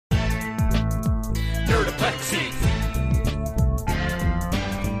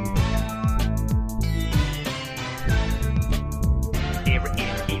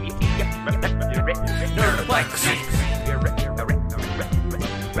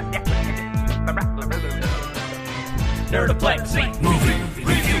Nerdoplexy Movie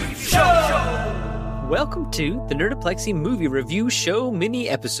Review Show! Welcome to the Nerdoplexy Movie Review Show mini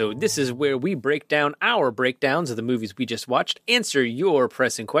episode. This is where we break down our breakdowns of the movies we just watched, answer your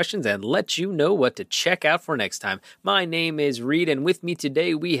pressing questions, and let you know what to check out for next time. My name is Reed, and with me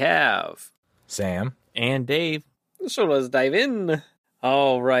today we have... Sam. And Dave. So let's dive in.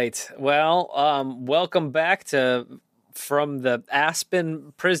 All right. Well, welcome back from the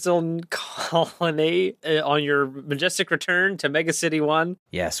Aspen Prison Colony on your majestic return to Mega City 1.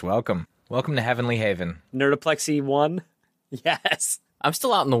 Yes, welcome. Welcome to Heavenly Haven. Nerdoplexy 1. Yes. I'm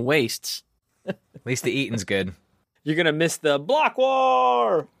still out in the wastes. At least the eating's good. You're going to miss the Block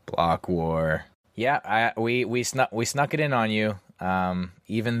War. Block War. Yeah, we snuck it in on you.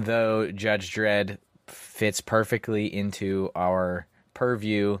 Even though Judge Dredd fits perfectly into our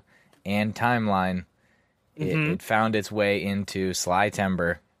purview and timeline, it found its way into Sly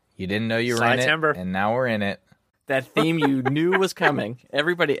Timber. You didn't know you were in it, and now we're in it. That theme you knew was coming.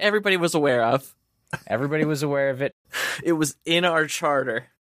 Everybody was aware of. Everybody was aware of it. It was in our charter.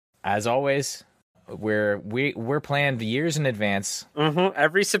 As always, we're planned years in advance.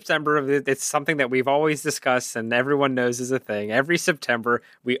 Every September, it's something that we've always discussed and everyone knows is a thing. Every September,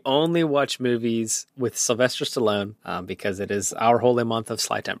 we only watch movies with Sylvester Stallone because it is our holy month of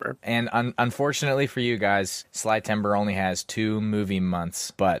Slytember. And unfortunately for you guys, Slytember only has 2 movie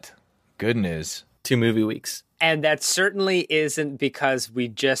months. But good news. 2 movie weeks. And that certainly isn't because we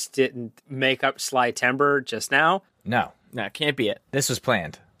just didn't make up Slytember just now. No, it can't be it. This was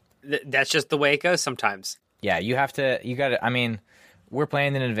planned. That's just the way it goes sometimes. Yeah, you got to, I mean, we're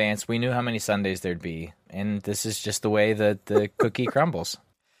planning in advance. We knew how many Sundays there'd be, and this is just the way that the cookie crumbles.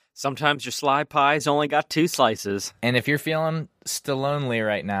 Sometimes your Sly Pie's only got 2 slices. And if you're feeling still lonely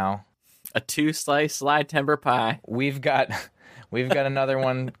right now, a 2-slice Sly Timber pie. We've got another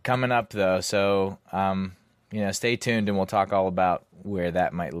one coming up, though, so, stay tuned, and we'll talk all about where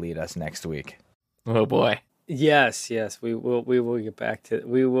that might lead us next week. Oh, boy. Yes, we will get back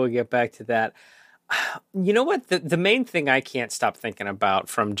to that. You know what? The main thing I can't stop thinking about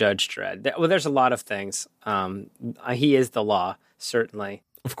from Judge Dredd. Well, there's a lot of things. He is the law, certainly.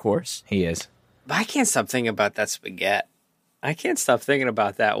 Of course, he is. But I can't stop thinking about that spaghetti. I can't stop thinking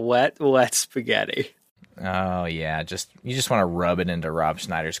about that wet spaghetti. Oh yeah, you just want to rub it into Rob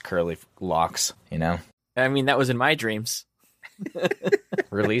Schneider's curly locks, you know? I mean, that was in my dreams.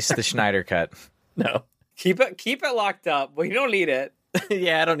 Release the Schneider cut. No. Keep it locked up. We don't need it.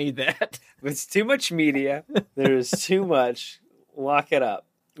 Yeah, I don't need that. It's too much media. There's too much. Lock it up.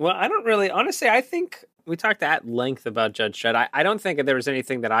 Well, I don't really... Honestly, I think we talked at length about Judge Dredd. I don't think there was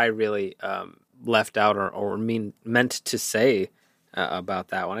anything that I really left out or meant to say about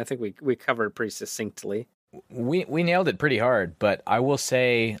that one. I think we covered it pretty succinctly. We nailed it pretty hard, but I will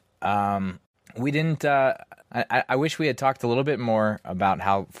say we didn't... I wish we had talked a little bit more about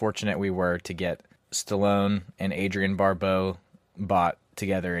how fortunate we were to get Stallone and Adrienne Barbeau bought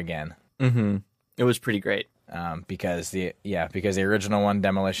together again. Mm-hmm. It was pretty great. Because the original one,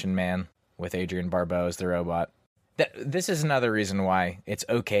 Demolition Man, with Adrienne Barbeau as the robot. This is another reason why it's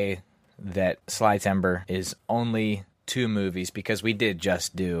okay that Slytember is only 2 movies, because we did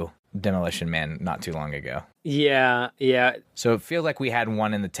just do Demolition Man not too long ago. Yeah. So it feels like we had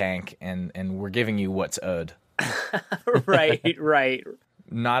one in the tank, and we're giving you what's owed. Right.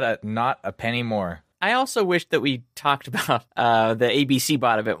 Not a penny more. I also wish that we talked about the ABC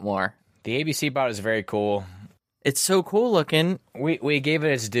bot a bit more. The ABC bot is very cool. It's so cool looking. We gave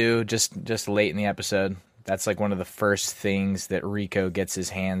it its due just late in the episode. That's like one of the first things that Rico gets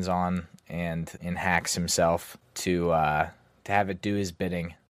his hands on and hacks himself to have it do his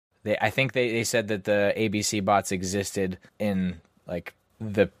bidding. I think they said that the ABC bots existed in like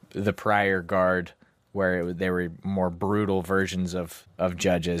the prior guard, where they were more brutal versions of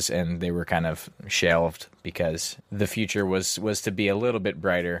judges, and they were kind of shelved because the future was to be a little bit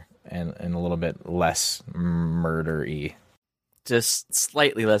brighter and a little bit less murder-y. Just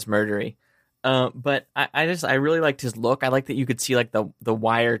slightly less murdery. But I really liked his look. I like that you could see like the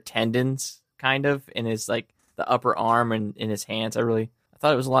wire tendons kind of in his like the upper arm and in his hands. I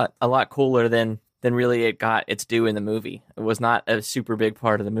thought it was a lot cooler than really it got its due in the movie. It was not a super big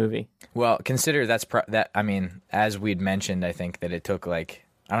part of the movie. Well, consider I mean, as we'd mentioned, I think that it took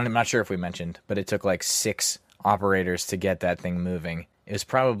I'm not sure if we mentioned, but it took like 6 operators to get that thing moving. It was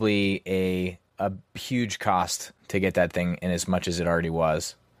probably a huge cost to get that thing in as much as it already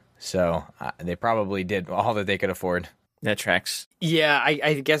was. So they probably did all that they could afford. That tracks. Yeah,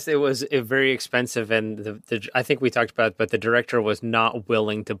 I guess it was very expensive, and I think we talked about it, but the director was not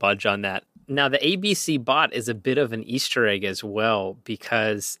willing to budge on that Now, the ABC bot is a bit of an Easter egg as well,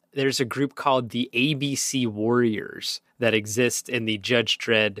 because there's a group called the ABC Warriors that exist in the Judge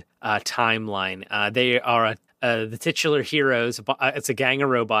Dredd timeline. They are the titular heroes. It's a gang of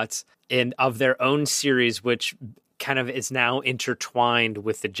robots and of their own series, which kind of is now intertwined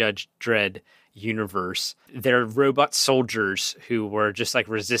with the Judge Dredd universe. They're robot soldiers who were just like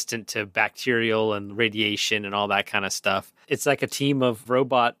resistant to bacterial and radiation and all that kind of stuff. It's like a team of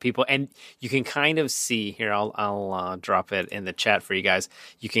robot people, and you can kind of see here. I'll drop it in the chat for you guys.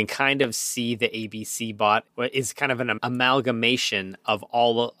 You can kind of see the ABC bot is kind of an amalgamation of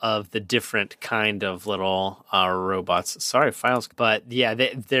all of the different kind of little robots. Sorry, files, but yeah,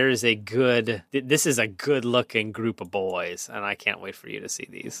 there's a good. This is a good looking group of boys, and I can't wait for you to see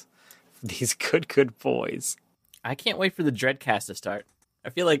these. These good boys. I can't wait for the Dreadcast to start. I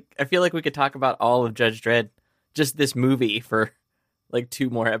feel like we could talk about all of Judge Dredd, just this movie, for like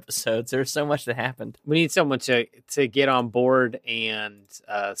 2 more episodes. There's so much that happened. We need someone to get on board and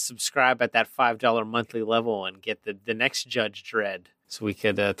subscribe at that $5 monthly level and get the next Judge Dredd, so we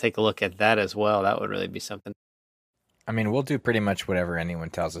could take a look at that as well. That would really be something. I mean, we'll do pretty much whatever anyone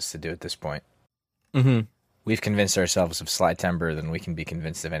tells us to do at this point. Mm-hmm. We've convinced ourselves of Sly Timber, then we can be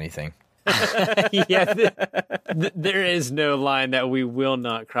convinced of anything. Yeah, there is no line that we will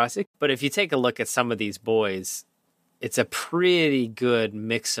not cross it. But if you take a look at some of these boys, it's a pretty good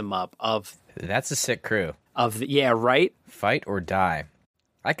mix 'em up of. That's a sick crew. Yeah, right. Fight or die.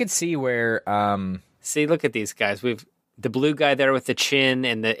 I could see where. See, look at these guys. We've the blue guy there with the chin,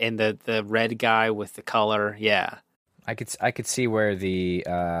 and the red guy with the color. Yeah, I could see where the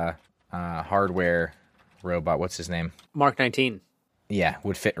hardware robot. What's his name? Mark 19. Yeah,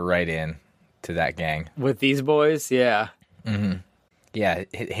 would fit right in to that gang. With these boys, yeah. Mm-hmm. Yeah,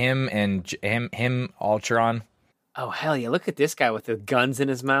 him and him Ultron. Oh, hell yeah. Look at this guy with the guns in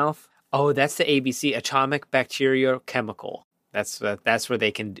his mouth. Oh, that's the ABC, Atomic Bacteriochemical. That's where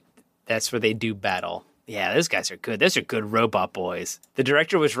they do battle. Yeah, those guys are good. Those are good robot boys. The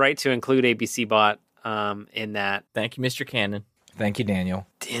director was right to include ABC Bot in that. Thank you, Mr. Cannon. Thank you, Daniel.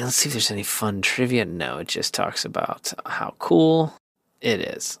 Let's see if there's any fun trivia. No, it just talks about how cool it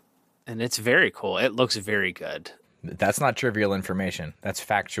is. And it's very cool. It looks very good. That's not trivial information. That's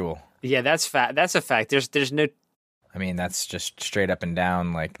factual. Yeah, that's a fact. There's no. I mean, that's just straight up and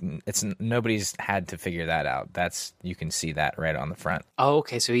down. Like, it's nobody's had to figure that out. You can see that right on the front. Oh,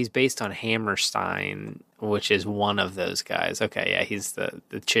 okay. So he's based on Hammerstein, which is one of those guys. Okay, yeah, he's the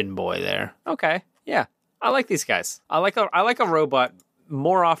chin boy there. Okay, yeah, I like these guys. I like a robot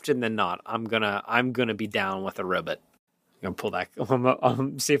more often than not. I'm gonna be down with a robot. I'm gonna pull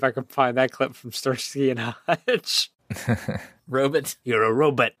that. See if I can find that clip from Starsky and Hutch. Robot. You're a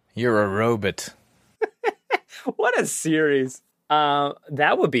robot. You're a robot. What a series.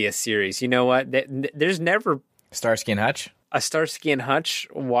 That would be a series. You know what? There's never Starsky and Hutch? A Starsky and Hutch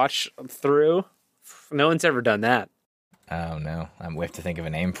watch through. No one's ever done that. Oh, no. We have to think of a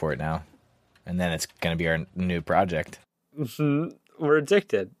name for it now. And then it's going to be our new project. Mm-hmm. We're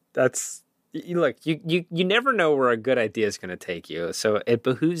addicted. Look, you never know where a good idea is going to take you. So it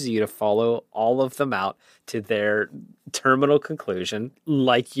behooves you to follow all of them out to their terminal conclusion.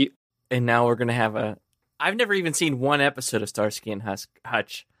 And now we're going to have I've never even seen one episode of Starsky and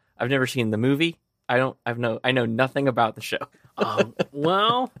Hutch. I've never seen the movie. I know nothing about the show.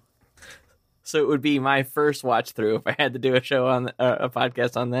 Well, so it would be my first watch through if I had to do a show on a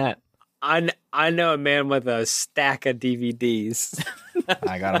podcast on that. I know a man with a stack of DVDs.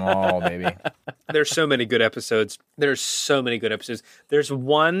 I got them all, baby. There's so many good episodes. There's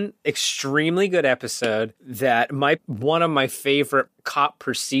one extremely good episode that one of my favorite cop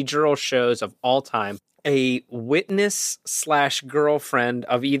procedural shows of all time. A witness / girlfriend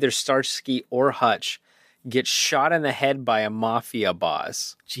of either Starsky or Hutch gets shot in the head by a mafia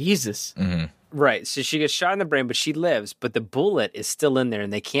boss. Jesus. Mm-hmm. Right. So she gets shot in the brain, but she lives. But the bullet is still in there,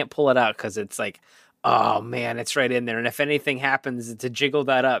 and they can't pull it out because it's like, oh, man, it's right in there. And if anything happens to jiggle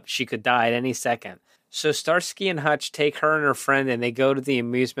that up, she could die at any second. So Starsky and Hutch take her and her friend, and they go to the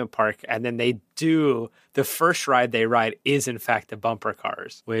amusement park, and then the first ride they ride is, in fact, the bumper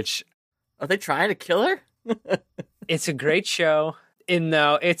cars, which... Are they trying to kill her? It's a great show. And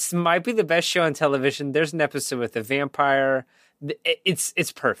no, it might be the best show on television. There's an episode with a vampire. It's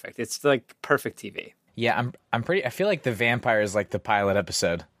perfect. It's like perfect TV. Yeah, I feel like the vampire is like the pilot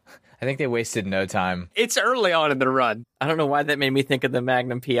episode. I think they wasted no time. It's early on in the run. I don't know why that made me think of the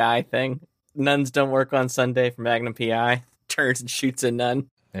Magnum PI thing. Nuns don't work on Sunday for Magnum PI. Turns and shoots a nun.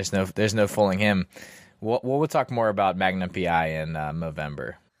 There's no fooling him. We'll talk more about Magnum PI in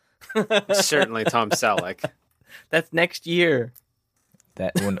November. Certainly Tom Selleck. That's next year.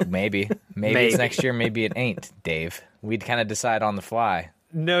 Maybe it's next year, maybe it ain't, Dave. We'd kind of decide on the fly.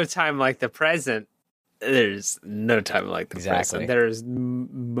 No time like the present. There's no time like the present. There's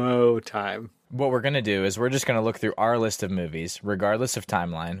no time. What we're going to do is we're just going to look through our list of movies, regardless of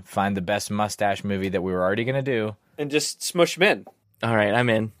timeline, find the best mustache movie that we were already going to do, and just smush them in. All right, I'm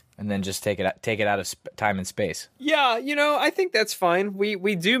in. And then just take it out of time and space. Yeah, I think that's fine.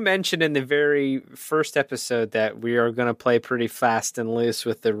 We do mention in the very first episode that we are going to play pretty fast and loose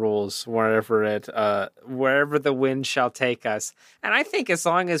with the rules wherever the wind shall take us. And I think as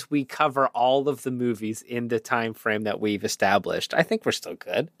long as we cover all of the movies in the time frame that we've established, I think we're still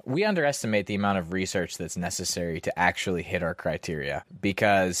good. We underestimate the amount of research that's necessary to actually hit our criteria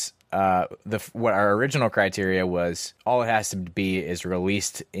because what our original criteria was, all it has to be is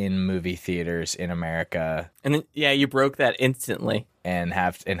released in movie theaters in America, and then you broke that instantly, and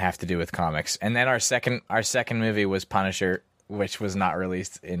have to do with comics. And then our second movie was Punisher, which was not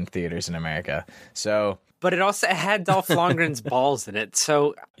released in theaters in America. So, but it also had Dolph Lundgren's balls in it.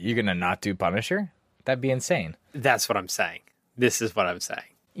 So you're gonna not do Punisher? That'd be insane. That's what I'm saying. This is what I'm saying.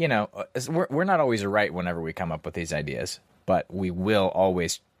 We're not always right whenever we come up with these ideas, but we will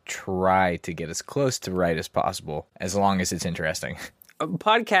always try to get as close to right as possible, as long as it's interesting.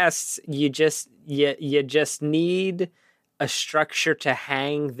 Podcasts, you just need a structure to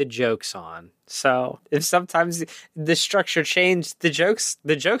hang the jokes on. So if sometimes the structure changed, the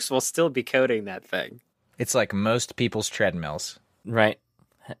jokes will still be coding that thing. It's like most people's treadmills, right?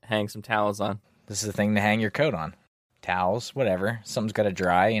 Hang some towels on. This is the thing to hang your coat on. Towels, whatever. Something's got to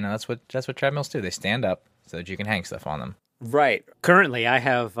dry. That's what treadmills do. They stand up so that you can hang stuff on them. Right. Currently, I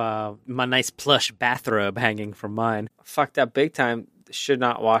have my nice plush bathrobe hanging from mine. Fucked up big time. Should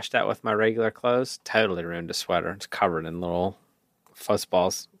not wash that with my regular clothes. Totally ruined a sweater. It's covered in little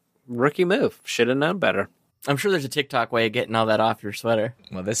fuzzballs. Rookie move. Should have known better. I'm sure there's a TikTok way of getting all that off your sweater.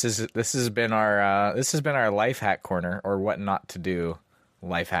 Well, this has been our life hack corner, or what not to do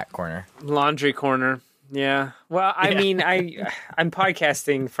life hack corner. Laundry corner. Yeah. Well, I mean, I'm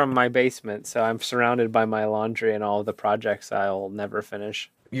podcasting from my basement, so I'm surrounded by my laundry and all of the projects I'll never finish.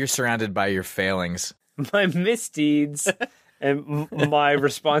 You're surrounded by your failings. My misdeeds and my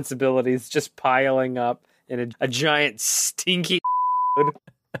responsibilities just piling up in a giant stinky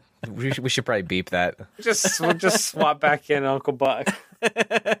We should probably beep that. We'll just swap back in Uncle Buck.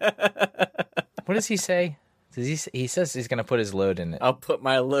 What does he say? He says he's going to put his load in it. I'll put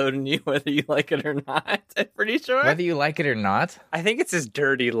my load in you whether you like it or not. I'm pretty sure. Whether you like it or not? I think it's his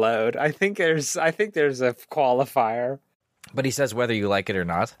dirty load. I think there's a qualifier. But he says whether you like it or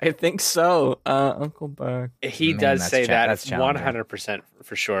not. I think so. Uncle Buck. He does say that 100%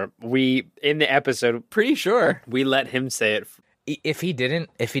 for sure. We, in the episode, pretty sure we let him say it. If he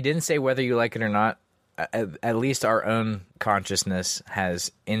didn't say whether you like it or not, at least our own consciousness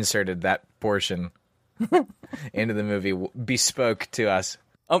has inserted that portion into the movie, bespoke to us.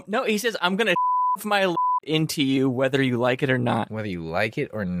 Oh no, he says I'm gonna my into you whether you like it or not. Whether you like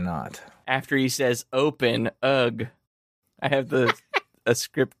it or not. After he says open, ugh. I have a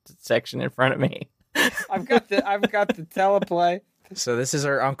script section in front of me. I've got the teleplay. So this is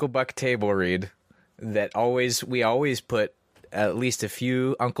our Uncle Buck table read that we always put at least a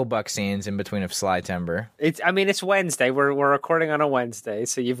few Uncle Buck scenes in between of Sly Timber. It's Wednesday. We're recording on a Wednesday,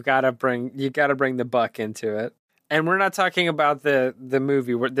 so you've got to bring the buck into it. And we're not talking about the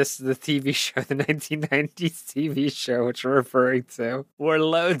movie. This is the TV show, the 1990s TV show, which we're referring to, where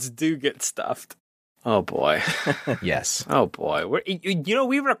loads do get stuffed. Oh boy. Yes. Oh boy.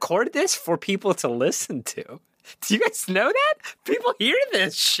 We record this for people to listen to. Do you guys know that? People hear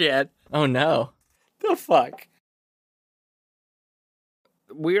this shit. Oh no. The fuck.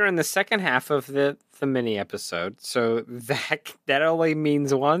 We are in the second half of the mini episode, so that only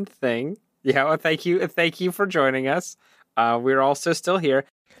means one thing. Yeah, well, thank you for joining us. We're also still here.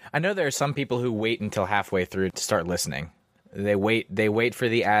 I know there are some people who wait until halfway through to start listening. They wait for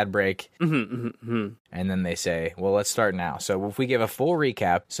the ad break, and then they say, well, let's start now. So if we give a full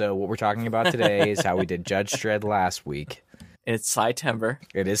recap, so what we're talking about today is how we did Judge Dredd last week. It's Sly Timber.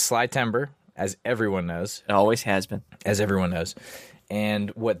 It is Sly Timber, as everyone knows. It always has been. As everyone knows. And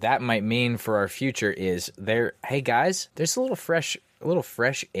what that might mean for our future is hey guys, there's a little fresh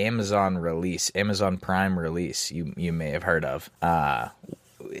Amazon Prime release you may have heard of.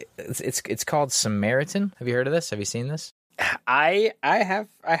 It's called Samaritan. Have you heard of this? Have you seen this? I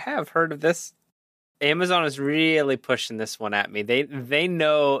have heard of this. Amazon is really pushing this one at me. They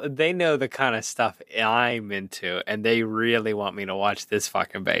know the kind of stuff I'm into, and they really want me to watch this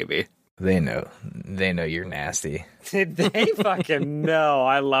fucking baby. They know you're nasty. They fucking know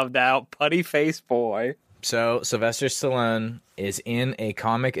I love that putty face boy. So Sylvester Stallone is in a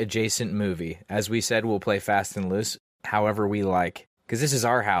comic-adjacent movie. As we said, we'll play fast and loose however we like, because this is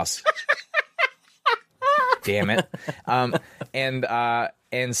our house. Damn it.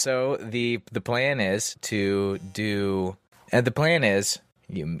 And so the plan is to do... And the plan is...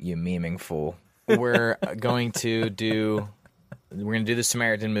 You memeing fool. We're going to do the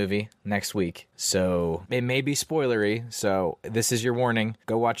Samaritan movie next week. So it may be spoilery. So this is your warning.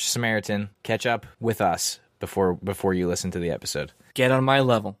 Go watch Samaritan. Catch up with us before you listen to the episode. Get on my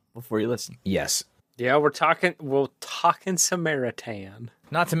level before you listen. Yes. Yeah, we're talking Samaritan.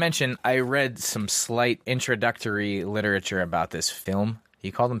 Not to mention, I read some slight introductory literature about this film.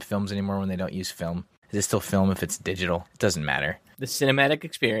 You call them films anymore when they don't use film? Is it still film if it's digital? It doesn't matter. The cinematic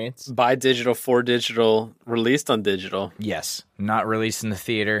experience. By digital, for digital, released on digital. Yes. Not released in the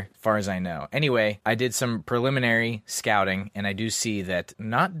theater, as far as I know. Anyway, I did some preliminary scouting, and I do see that,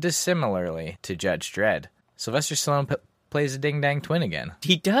 not dissimilarly to Judge Dredd, Sylvester Stallone plays a ding-dang twin again.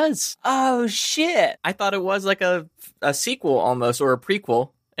 He does. Oh, shit. I thought it was like a sequel almost, or a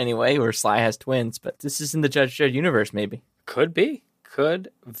prequel, anyway, where Sly has twins, but this is in the Judge Dredd universe, maybe. Could be. Could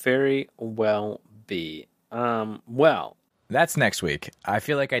very well be. Well... That's next week. I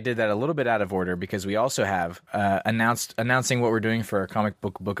feel like I did that a little bit out of order because we also have announcing what we're doing for our comic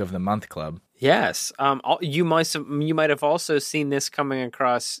book of the month club. Yes. You might have also seen this coming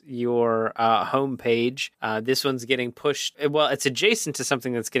across your homepage. This one's getting pushed. Well, it's adjacent to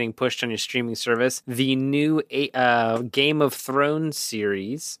something that's getting pushed on your streaming service. The new Game of Thrones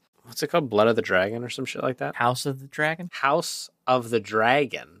series. What's it called? Blood of the Dragon or some shit like that? House of the Dragon? House of the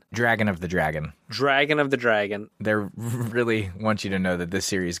Dragon. Dragon of the Dragon. Dragon of the Dragon. They really want you to know that this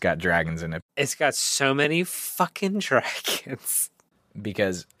series got dragons in it. It's got so many fucking dragons.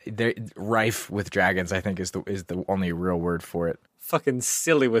 Because they're rife with dragons, I think is the only real word for it. Fucking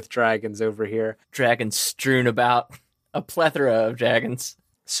silly with dragons over here. Dragons strewn about. A plethora of dragons.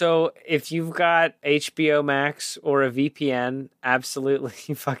 So if you've got HBO Max or a VPN,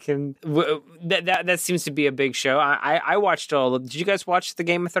 absolutely fucking that seems to be a big show. I watched all. Did you guys watch the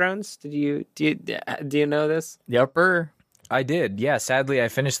Game of Thrones? Do you know this? Yupper. I did. Yeah. Sadly, I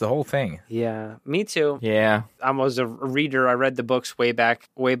finished the whole thing. Yeah, me too. Yeah, I was a reader. I read the books way back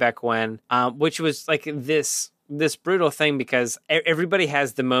when, which was like this brutal thing because everybody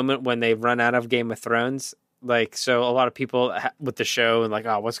has the moment when they run out of Game of Thrones. Like, so a lot of people with the show and like,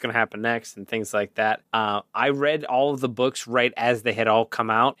 oh, what's going to happen next and things like that. I read all of the books right as they had all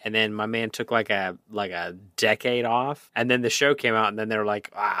come out. And then my man took like a decade off. And then the show came out and then they're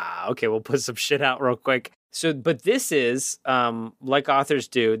like, okay, we'll put some shit out real quick. So, but this is, like authors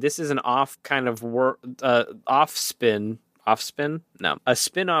do, this is an off kind of a spin-off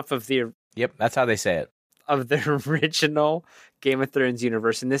of the... Yep, that's how they say it. Of the original Game of Thrones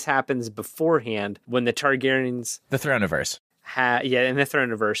universe, and this happens beforehand when the Targaryens, the Throneverse, in the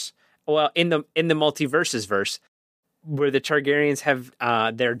Throneverse. Well, in the multiverses verse, where the Targaryens have,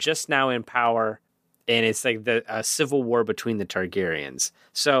 they're just now in power, and it's like the civil war between the Targaryens.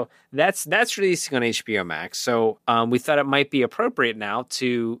 So that's releasing on HBO Max. So we thought it might be appropriate now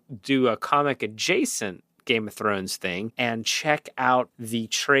to do a comic adjacent Game of Thrones thing and check out the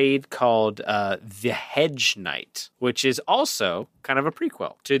trade called The Hedge Knight, which is also kind of a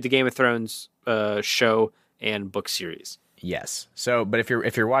prequel to the Game of Thrones show and book series. Yes. So, but if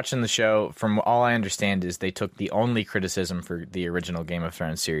you're watching the show, from all I understand is they took the only criticism for the original Game of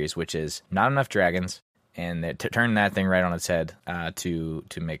Thrones series, which is not enough dragons, and they turned that thing right on its head to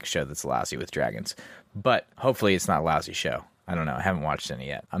make a show that's lousy with dragons. But hopefully it's not a lousy show. I don't know. I haven't watched any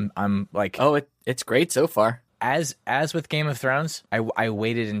yet. I'm like, it's great so far. As with Game of Thrones, I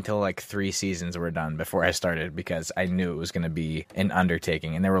waited until like 3 seasons were done before I started because I knew it was going to be an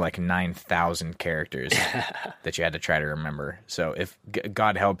undertaking, and there were like 9,000 characters that you had to try to remember. So if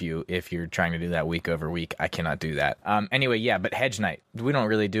God help you if you're trying to do that week over week, I cannot do that. Anyway, yeah, but Hedge Knight, we don't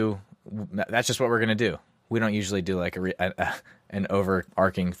really do. That's just what we're going to do. We don't usually do like an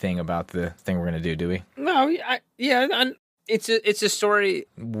overarching thing about the thing we're going to do we? No, It's a story.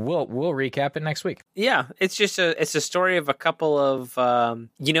 We'll recap it next week. Yeah, it's a story of a couple of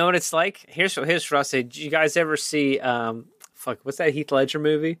you know what it's like. Here's what I'll say. Did you guys ever see what's that Heath Ledger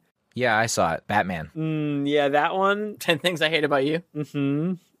movie? Yeah, I saw it. Batman. Yeah, that one. 10 Things I Hate About You.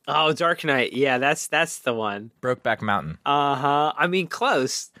 Mm-hmm. Oh, Dark Knight. Yeah, that's the one. Brokeback Mountain. I mean,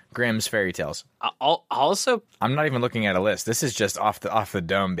 close. Grimm's Fairy Tales. Also, I'm not even looking at a list. This is just off the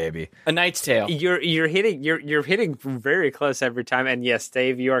dome, baby. A Knight's Tale. You're hitting very close every time. And yes,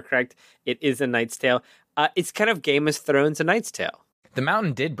 Dave, you are correct. It is A Knight's Tale. It's kind of Game of Thrones, A Knight's Tale. The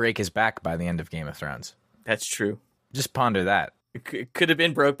Mountain did break his back by the end of Game of Thrones. That's true. Just ponder that. It could have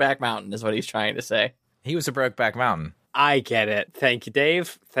been Brokeback Mountain, is what he's trying to say. He was a Brokeback Mountain. I get it. Thank you,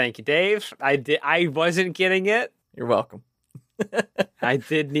 Dave. Thank you, Dave. I wasn't getting it. You're welcome. I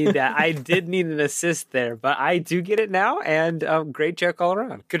did need that. I did need an assist there, but I do get it now, and great joke all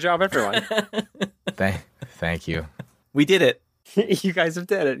around. Good job, everyone. Thank you. We did it. You guys have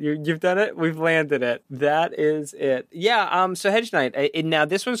done it. You've done it. We've landed it. That is it. Yeah. So Hedge Knight. Now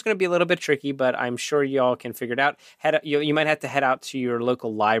this one's going to be a little bit tricky, but I'm sure y'all can figure it out. You might have to head out to your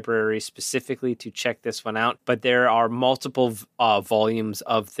local library specifically to check this one out. But there are multiple volumes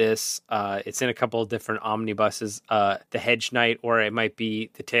of this. It's in a couple of different omnibuses. The Hedge Knight, or it might be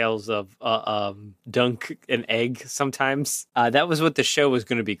the Tales of Dunk and Egg. Sometimes that was what the show was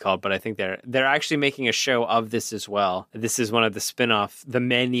going to be called, but I think they're actually making a show of this as well. This is one of the spin-off, the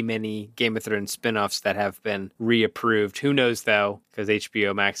many Game of Thrones spin-offs that have been reapproved. Who knows, though, because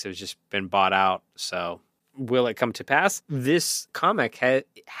HBO Max has just been bought out. So will it come to pass? This comic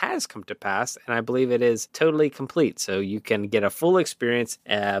has come to pass, and I believe it is totally complete. So you can get a full experience,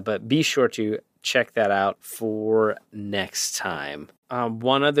 but be sure to check that out for next time.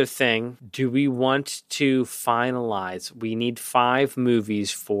 One other thing, do we want to finalize? We need 5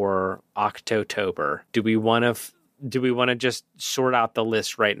 movies for October. Do we want to just sort out the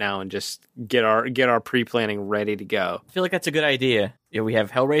list right now and just get our pre-planning ready to go? I feel like that's a good idea. Yeah, we have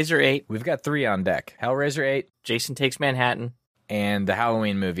Hellraiser 8. We've got 3 on deck. Hellraiser 8. Jason Takes Manhattan. And the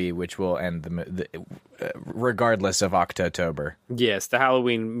Halloween movie, which will end regardless of October. Yes, the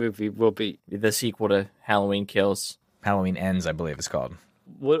Halloween movie will be the sequel to Halloween Kills. Halloween Ends, I believe it's called.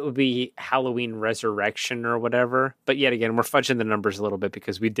 What would be Halloween Resurrection or whatever. But yet again, we're fudging the numbers a little bit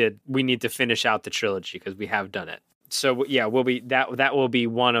because we need to finish out the trilogy because we have done it. So yeah, that will be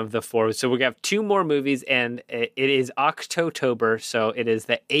one of the 4. So we have 2 more movies, and it is October, so it is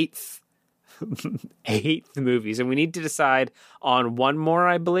the 8th movies, and we need to decide on 1 more,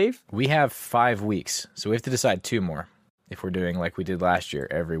 I believe. We have 5 weeks, so we have to decide 2 more if we're doing like we did last year,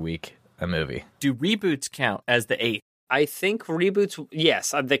 every week a movie. Do reboots count as the 8th? I think reboots,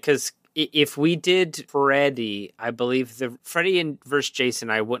 yes, because if we did Freddy, I believe the Freddy vs. Jason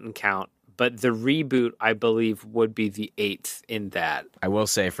I wouldn't count. But the reboot, I believe, would be the 8th in that. I will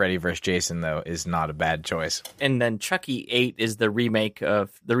say Freddy vs. Jason, though, is not a bad choice. And then Chucky 8 is the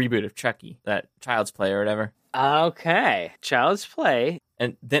reboot of Chucky, that Child's Play or whatever. Okay. Child's Play.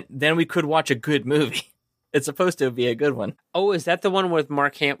 And then we could watch a good movie. It's supposed to be a good one. Oh, is that the one with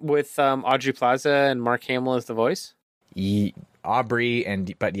Audrey Plaza and Mark Hamill as the voice?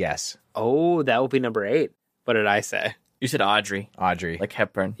 Aubrey, but yes. Oh, that will be number 8. What did I say? You said Audrey. Like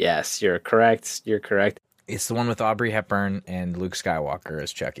Hepburn. Yes, you're correct. It's the one with Aubrey Hepburn and Luke Skywalker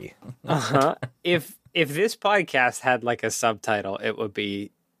as Chucky. Uh-huh. If this podcast had like a subtitle, it would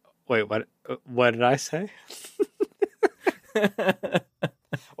be... Wait, what did I say?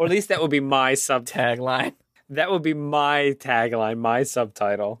 Or at least that would be my tagline. That would be my tagline, my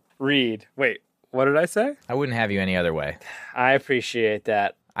subtitle. Read. Wait, what did I say? I wouldn't have you any other way. I appreciate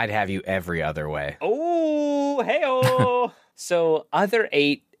that. I'd have you every other way. Oh, hey-oh. So other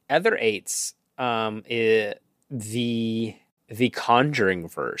eights, the Conjuring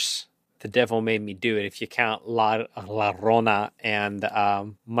verse. The Devil Made Me Do It, if you count La Rona and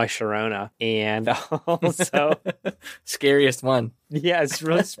My Sharona. And also... Scariest one. Yeah, it's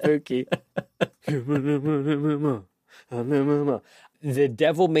really spooky. The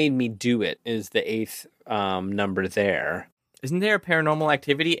Devil Made Me Do It is the 8th number there. Isn't there a Paranormal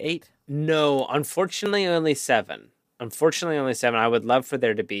Activity 8? No, unfortunately only 7. I would love for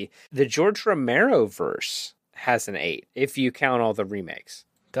there to be. The George Romero verse has an 8, if you count all the remakes.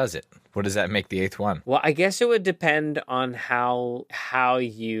 Does it? What does that make the 8th one? Well, I guess it would depend on how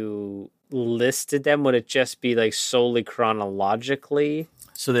you listed them. Would it just be like solely chronologically?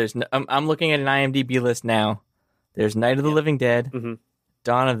 So there's I'm looking at an IMDb list now. There's Night of the Living Dead, mm-hmm.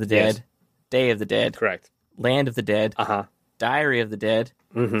 Dawn of the Dead, yes. Day of the Dead, correct. Land of the Dead, Diary of the Dead,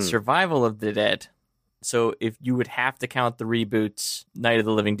 mm-hmm. Survival of the Dead. So if you would have to count the reboots, Night of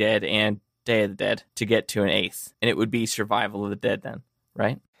the Living Dead and Day of the Dead to get to an 8th, and it would be Survival of the Dead then,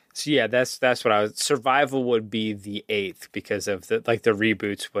 right? So yeah, that's what I was. Survival would be the 8th because of the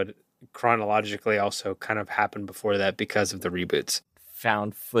reboots would chronologically also kind of happen before that because of the reboots.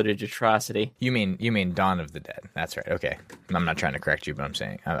 Found footage atrocity. You mean Dawn of the Dead? That's right. Okay, I'm not trying to correct you, but I'm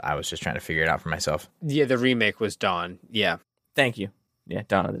saying I was just trying to figure it out for myself. Yeah, the remake was Dawn. Yeah. Thank you. Yeah,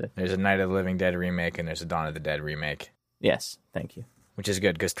 Dawn of the Dead. There's a Night of the Living Dead remake and there's a Dawn of the Dead remake. Yes, thank you. Which is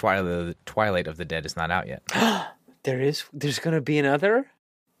good because Twilight of the Dead is not out yet. There's going to be another?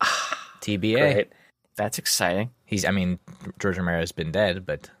 TBA. Great. That's exciting. George Romero's been dead,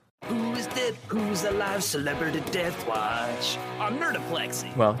 but... Who is dead? Who's alive? Celebrity Death Watch on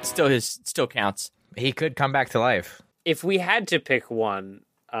Nerdoplexy. Well, it still counts. He could come back to life. If we had to pick one,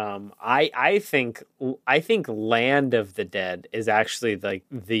 I think Land of the Dead is actually like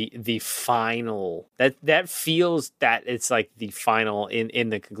the final that feels that it's like the final in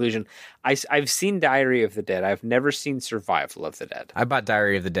the conclusion. I've seen Diary of the Dead. I've never seen Survival of the Dead. I bought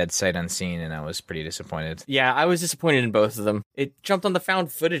Diary of the Dead sight unseen, and I was pretty disappointed. Yeah, I was disappointed in both of them. It jumped on the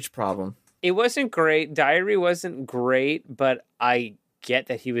found footage problem. It wasn't great. Diary wasn't great, but I get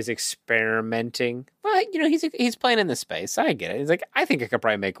that he was experimenting. But he's playing in the space. I get it. He's like, I think I could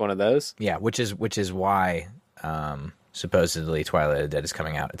probably make one of those. Yeah, which is why supposedly Twilight of the Dead is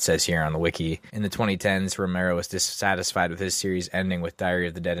coming out. It says here on the wiki, in the 2010s, Romero was dissatisfied with his series ending with Diary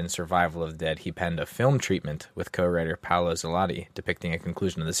of the Dead and Survival of the Dead. He penned a film treatment with co-writer Paolo Zalotti, depicting a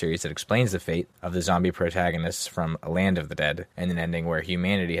conclusion of the series that explains the fate of the zombie protagonists from Land of the Dead, and an ending where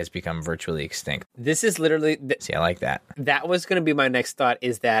humanity has become virtually extinct. This is literally... See, I like that. That was going to be my next thought,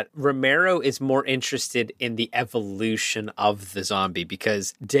 is that Romero is more interested in the evolution of the zombie,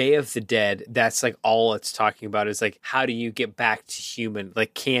 because Day of the Dead, that's like all it's talking about is like, how do you get back to human?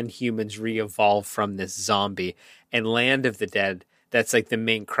 Like, can humans re-evolve from this zombie? And Land of the Dead, that's like the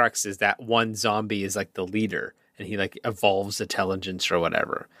main crux, is that one zombie is like the leader and he like evolves intelligence or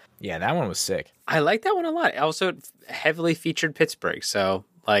whatever. Yeah, that one was sick. I like that one a lot. Also, heavily featured Pittsburgh. So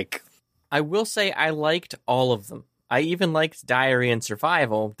like, I will say I liked all of them. I even liked Diary and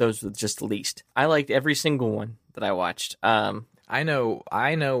Survival. Those were just the least. I liked every single one that I watched. I know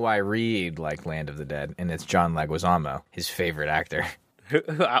why Reed liked Land of the Dead, and it's John Leguizamo, his favorite actor.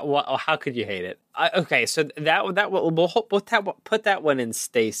 How could you hate it? Okay, so we'll put that one in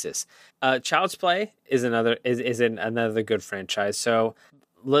stasis. Child's Play is another good franchise. So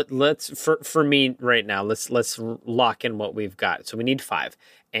let's for me right now, let's lock in what we've got. So we need 5,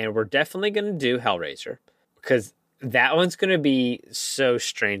 and we're definitely going to do Hellraiser, because that one's going to be so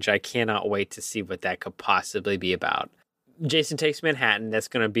strange. I cannot wait to see what that could possibly be about. Jason Takes Manhattan, that's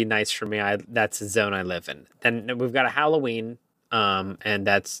going to be nice for me. That's a zone I live in. Then we've got a Halloween, and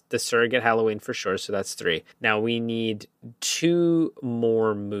that's the surrogate Halloween for sure, so that's 3. Now we need 2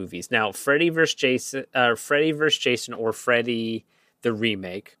 more movies. Now Freddy vs. Jason or Freddy the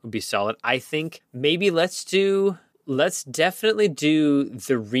remake would be solid. I think maybe let's definitely do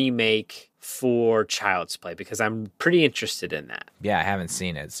the remake for Child's Play, because I'm pretty interested in that. Yeah, I haven't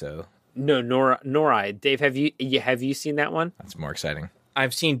seen it, so... No, nor I. Dave, have you seen that one? That's more exciting.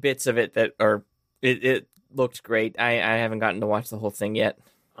 I've seen bits of it that are it looked great. I haven't gotten to watch the whole thing yet.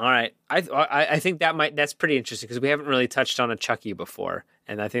 All right, I think that's pretty interesting, because we haven't really touched on a Chucky before,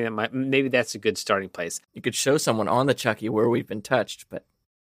 and I think that maybe that's a good starting place. You could show someone on the Chucky where we've been touched, but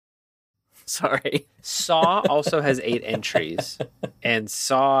sorry. Saw also has 8 entries, and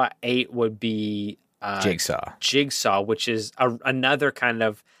Saw 8 would be Jigsaw, which is another kind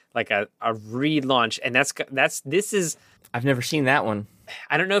of like a relaunch, and this is... I've never seen that one.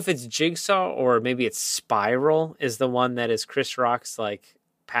 I don't know if it's Jigsaw or maybe it's Spiral is the one that is Chris Rock's like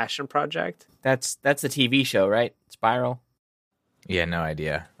passion project. That's the TV show, right? Spiral. Yeah, no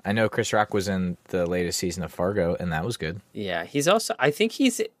idea. I know Chris Rock was in the latest season of Fargo, and that was good. Yeah, he's also... I think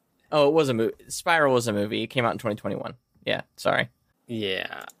he's... Oh, it was a movie. Spiral was a movie. It came out in 2021. Yeah, sorry.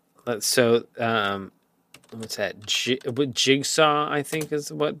 Yeah. So, what's that? Jigsaw, I think,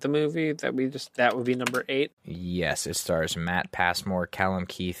 is what the movie that would be number 8. Yes, it stars Matt Passmore, Callum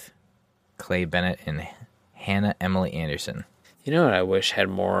Keith, Clay Bennett, and Hannah Emily Anderson. You know what I wish had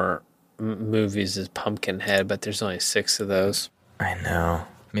more movies is Pumpkinhead, but there's only 6 of those. I know.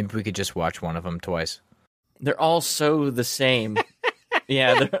 Maybe we could just watch one of them twice. They're all so the same.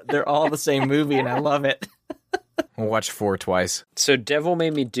 Yeah, they're all the same movie, and I love it. We'll watch 4 twice. So Devil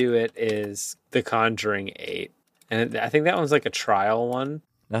Made Me Do It is The Conjuring 8. And I think that one's like a trial one.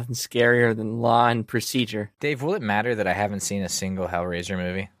 Nothing scarier than Law and Procedure. Dave, will it matter that I haven't seen a single Hellraiser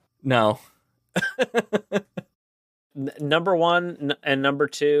movie? No. Number 1 and number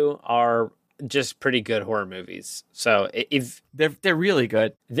 2 are just pretty good horror movies. So if they're really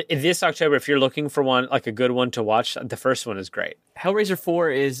good. This October, if you're looking for one, like a good one to watch, the first one is great. Hellraiser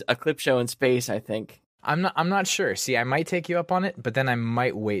 4 is a clip show in space, I think. I'm not sure. See, I might take you up on it, but then I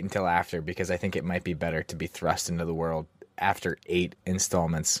might wait until after, because I think it might be better to be thrust into the world after 8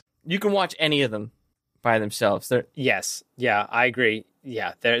 installments. You can watch any of them by themselves. Yes. Yeah, I agree.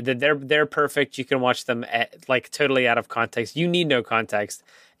 Yeah, they're perfect. You can watch them like totally out of context. You need no context.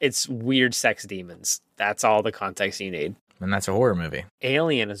 It's weird sex demons. That's all the context you need. And that's a horror movie.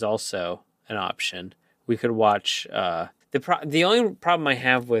 Alien is also an option. We could watch... The only problem I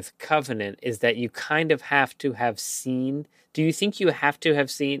have with Covenant is that you kind of have to have seen... Do you think you have to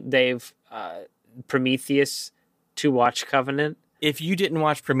have seen, Dave, Prometheus to watch Covenant? if you didn't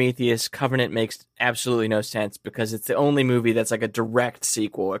watch Prometheus, Covenant makes absolutely no sense because it's the only movie that's like a direct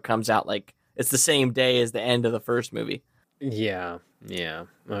sequel. It comes out like it's the same day as the end of the first movie. Yeah.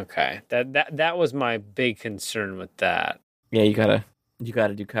 Okay. That was my big concern with that. Yeah, you gotta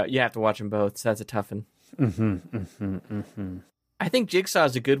do. You have to watch them both. So that's a tough one. I think Jigsaw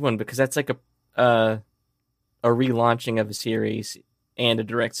is a good one because that's like a relaunching of a series and a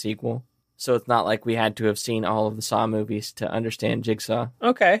direct sequel. So it's not like we had to have seen all of the Saw movies to understand Jigsaw.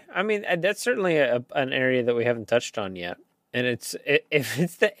 Okay. I mean, that's certainly an area that we haven't touched on yet. And if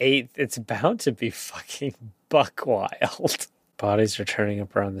it's the 8th, it's bound to be fucking buck wild. Bodies are turning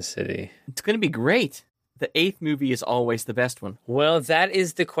up around the city. It's going to be great. The 8th movie is always the best one. Well, that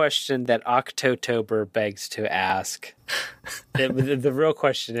is the question that Octotober begs to ask. The real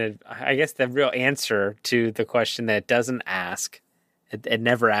question, I guess the real answer to the question that it doesn't ask, it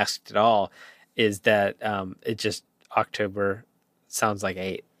never asked at all, is that it just October sounds like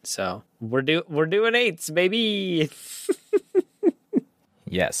 8. So we're doing 8s, baby.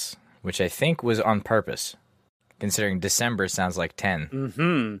 Yes, which I think was on purpose, considering December sounds like 10.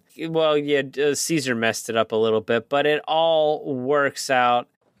 Mm-hmm. Well, yeah, Caesar messed it up a little bit, but it all works out.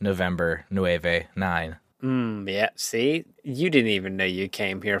 November 9. Yeah, see? You didn't even know you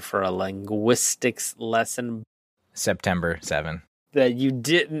came here for a linguistics lesson. September 7. That you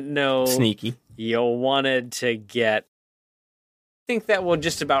didn't know. Sneaky. You wanted to get. I think that will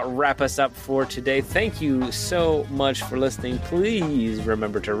just about wrap us up for today. Thank you so much for listening. Please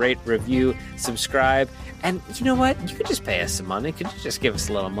remember to rate, review, subscribe, and you know what? You could just pay us some money. Could you just give us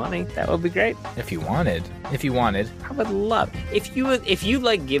a little money? That would be great. If you wanted. I would love if you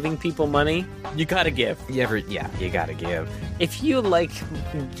like giving people money. You gotta give. You gotta give. If you like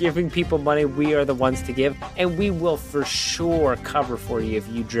giving people money, we are the ones to give, and we will for sure cover for you if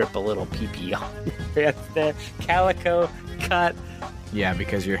you drip a little pee on the calico cut. Yeah,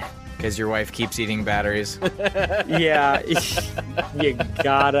 because your wife keeps eating batteries. Yeah, you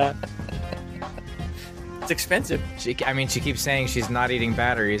gotta. It's expensive. She keeps saying she's not eating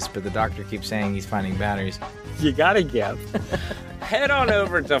batteries, but the doctor keeps saying he's finding batteries. You gotta give. Head on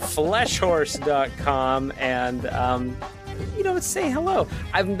over to fleshhorse.com and say hello.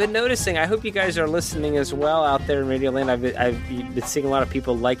 I've been noticing, I hope you guys are listening as well out there in Radio Land. I've been seeing a lot of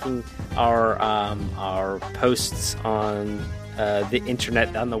people liking our posts on the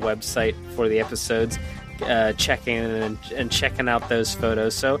internet, on the website for the episodes, checking and checking out those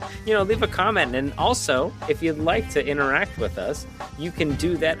photos. So, leave a comment. And also, if you'd like to interact with us, you can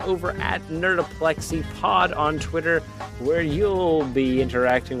do that over at NerdoplexyPod on Twitter, where you'll be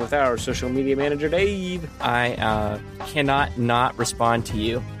interacting with our social media manager, Dave. I cannot not respond to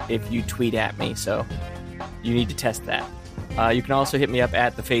you if you tweet at me, so you need to test that. You can also hit me up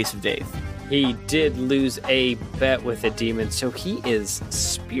at The Face of Dave. He did lose a bet with a demon, so he is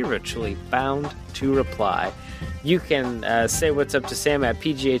spiritually bound to reply. You can say what's up to Sam at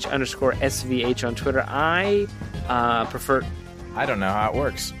PGH_SVH on Twitter. I prefer... I don't know how it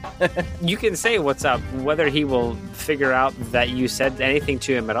works. You can say what's up. Whether he will figure out that you said anything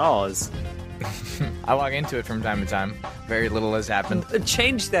to him at all is... I log into it from time to time. Very little has happened.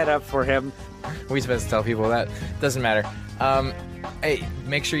 Change that up for him. We supposed to tell people that? Doesn't matter. Hey,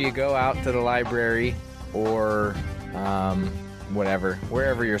 make sure you go out to the library or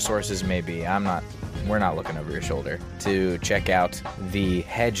wherever your sources may be. We're not looking over your shoulder to check out The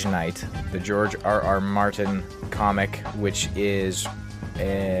Hedge Knight, the George R.R. Martin comic, which is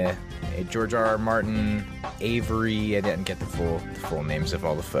a George R.R. Martin, Avery. I didn't get the full names of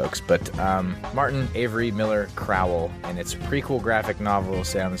all the folks, but Martin, Avery, Miller, Crowell, and it's a prequel graphic novel. Will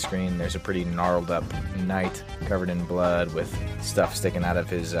say on the screen. There's a pretty gnarled up knight covered in blood with stuff sticking out of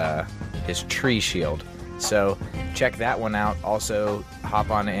his tree shield. So check that one out. Also,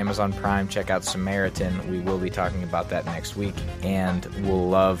 hop on to Amazon Prime, check out Samaritan. We will be talking about that next week, and we'll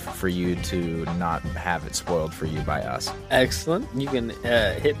love for you to not have it spoiled for you by us. Excellent. You can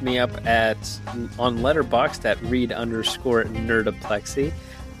hit me up on Letterboxd at read_nerdoplexy.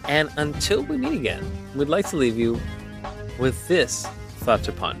 And until we meet again, we'd like to leave you with this thought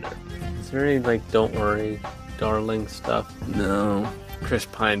to ponder. Is there any, don't worry, darling stuff? No. Chris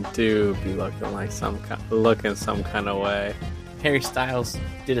Pine do be looking some kind of way. Harry Styles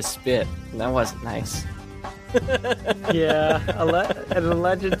did a spit, and that wasn't nice. Yeah, an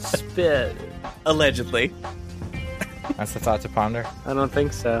alleged spit. Allegedly. That's the thought to ponder? I don't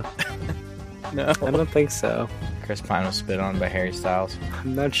think so. No. I don't think so. Chris Pine was spit on by Harry Styles.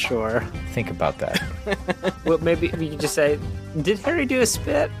 I'm not sure. Think about that. Well, maybe we could just say, did Harry do a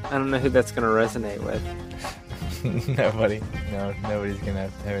spit? I don't know who that's going to resonate with. Nobody. No, nobody's gonna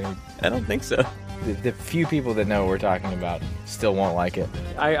have any. I don't think so. The few people that know what we're talking about still won't like it.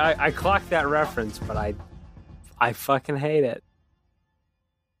 I clocked that reference, but I fucking hate it.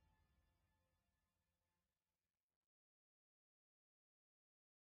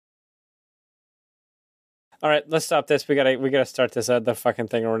 All right, let's stop this. We gotta start this the fucking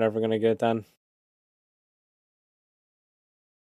thing, or we're never gonna get it done.